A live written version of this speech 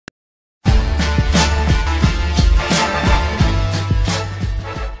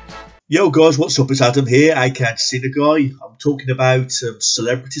Yo guys, what's up? It's Adam here, aka Cine Guy. I'm talking about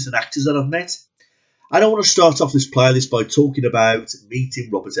celebrities and actors that I've met. And I want to start off this playlist by talking about meeting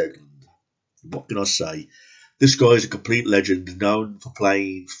Robert Englund. What can I say? This guy is a complete legend, known for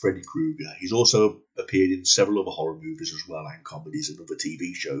playing Freddy Krueger. He's also appeared in several other horror movies as well, and comedies and other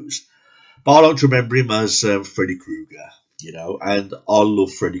TV shows. But I like to remember him as Freddy Krueger, and I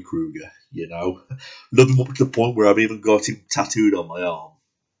love Freddy Krueger. Love him up to the point where I've even got him tattooed on my arm.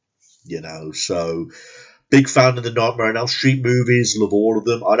 So big fan of the Nightmare on Elm Street movies, love all of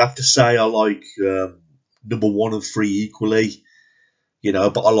them. I'd have to say I like number 1 and 3 equally,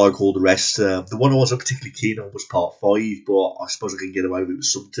 but I like all the rest. The one I wasn't particularly keen on was part 5, but I suppose I can get away with it with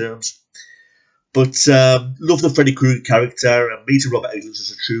some terms. But love the Freddy Krueger character, and meeting Robert Englund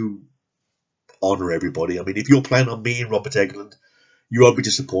is a true honour, everybody. I mean, if you're planning on meeting Robert Englund, you won't be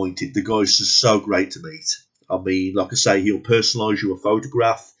disappointed. The guy's just so great to meet. I mean, like I say, he'll personalise you a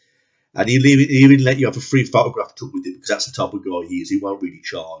photograph. And he'll even let you have a free photograph took with him, because that's the type of guy he is. He won't really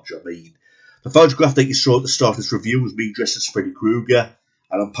charge. I mean, the photograph that you saw at the start of this review was me dressed as Freddy Krueger,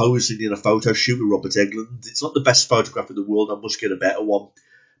 and I'm posing in a photo shoot with Robert Englund. It's not the best photograph in the world. I must get a better one.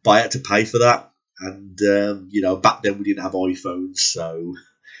 But I had to pay for that. And, back then we didn't have iPhones, so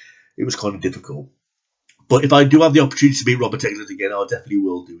it was kind of difficult. But if I do have the opportunity to meet Robert Englund again, I definitely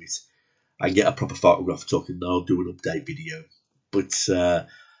will do it and get a proper photograph took, and I'll do an update video. But,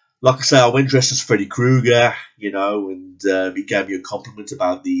 like I say, I went dressed as Freddy Krueger, and he gave me a compliment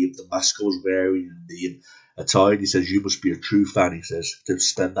about the mask I was wearing and the attire. He says, "You must be a true fan," he says, "to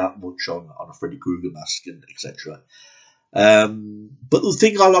spend that much on a Freddy Krueger mask," and etc. But the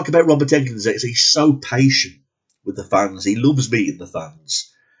thing I like about Robert Englund is that he's so patient with the fans. He loves meeting the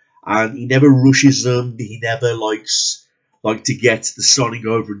fans, and he never rushes them. He never likes to get the signing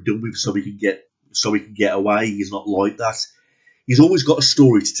over and done with so he can get away. He's not like that. He's always got a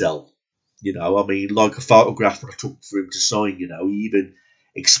story to tell, I mean, like a photograph that I took for him to sign, he even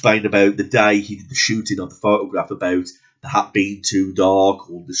explained about the day he did the shooting of the photograph, about the hat being too dark,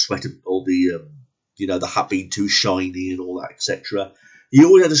 or the sweat, or the hat being too shiny and all that, etc. He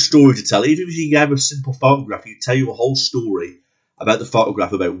always had a story to tell. Even if he gave a simple photograph, he'd tell you a whole story about the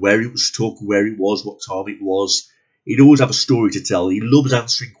photograph, about where it was took, where it was, what time it was. He'd always have a story to tell. He loves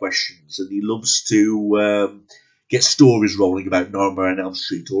answering questions, and he loves to get stories rolling about Nightmare on Elm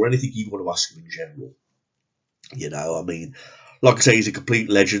Street, or anything you want to ask him in general. I mean, like I say, he's a complete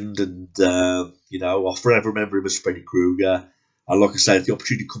legend, and I'll forever remember him as Freddy Krueger. And like I say, if the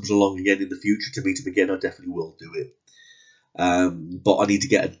opportunity comes along again in the future to meet him again, I definitely will do it. But I need to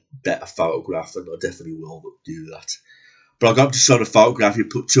get a better photograph, and I definitely will do that. But I got to sign a photograph. He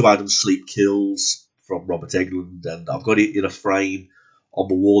put 2 Adam Sleep kills from Robert Englund, and I've got it in a frame on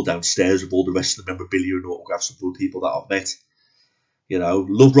the wall downstairs with all the rest of the memorabilia and autographs of the people that I've met.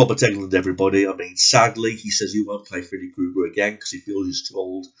 Love Robert Englund, everybody. I mean, sadly, he says he won't play Freddy Krueger again because he feels he's too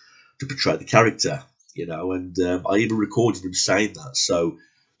old to portray the character, and I even recorded him saying that. So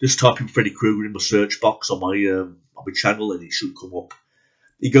just type in Freddy Krueger in my search box on my channel and it should come up.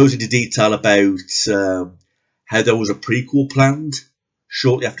 He goes into detail about how there was a prequel planned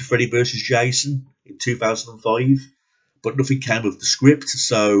shortly after Freddy vs. Jason in 2005. But nothing came of the script,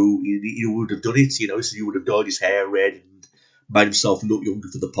 so he would have done it. So he would have dyed his hair red and made himself look younger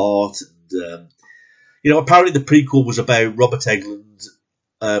for the part. And apparently the prequel was about Robert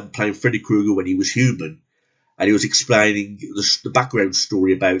Englund playing Freddy Krueger when he was human, and he was explaining the background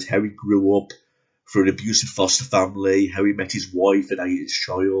story about how he grew up for an abusive foster family, how he met his wife and ate his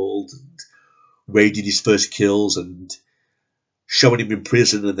child, and where he did his first kills, and showing him in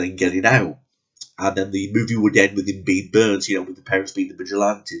prison and then getting out. And then the movie would end with him being burnt, with the parents being the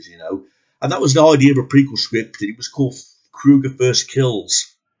vigilantes, And that was the idea of a prequel script, and it was called Krueger First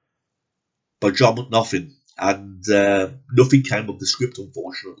Kills by John McNaughton. And nothing came of the script,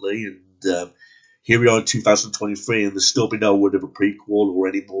 unfortunately. And here we are in 2023, and there's still been no word of a prequel or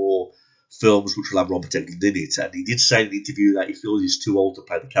any more films which will have Robert Englund in it. And he did say in an interview that he feels he's too old to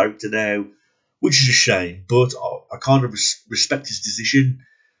play the character now, which is a shame. But I kind of respect his decision.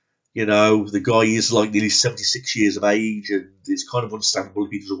 The guy is like nearly 76 years of age, and it's kind of understandable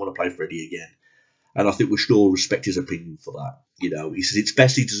if he doesn't want to play Freddy again. And I think we should all respect his opinion for that. He says it's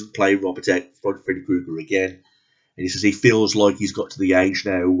best he doesn't play Freddy Krueger again. And he says he feels like he's got to the age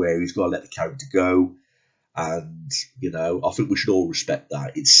now where he's got to let the character go. And, I think we should all respect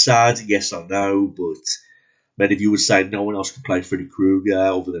that. It's sad, yes, I know, but many of you would say no one else can play Freddy Krueger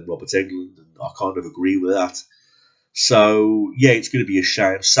other than Robert Englund, and I kind of agree with that. So, yeah, it's going to be a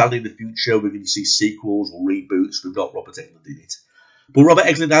shame. Sadly, in the future, we're going to see sequels or reboots with not Robert Englund in it. But Robert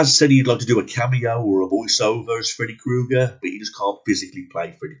Englund has said he'd like to do a cameo or a voiceover as Freddy Krueger, but he just can't physically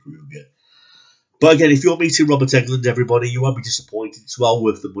play Freddy Krueger. But again, if you're meeting Robert Englund, everybody, you won't be disappointed. It's well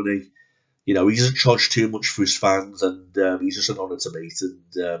worth the money. You know, he doesn't charge too much for his fans, and he's just an honour to meet.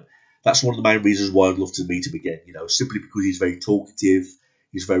 And that's one of the main reasons why I'd love to meet him again. You know, simply because he's very talkative,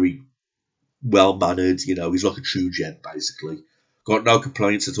 he's very well mannered. You know, he's like a true gent, basically. Got no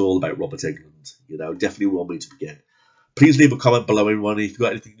complaints at all about Robert Englund. You know, definitely will meet him again. Please leave a comment below, everyone. If you've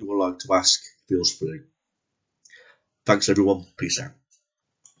got anything you would like to ask, feel free. Thanks, everyone. Peace out.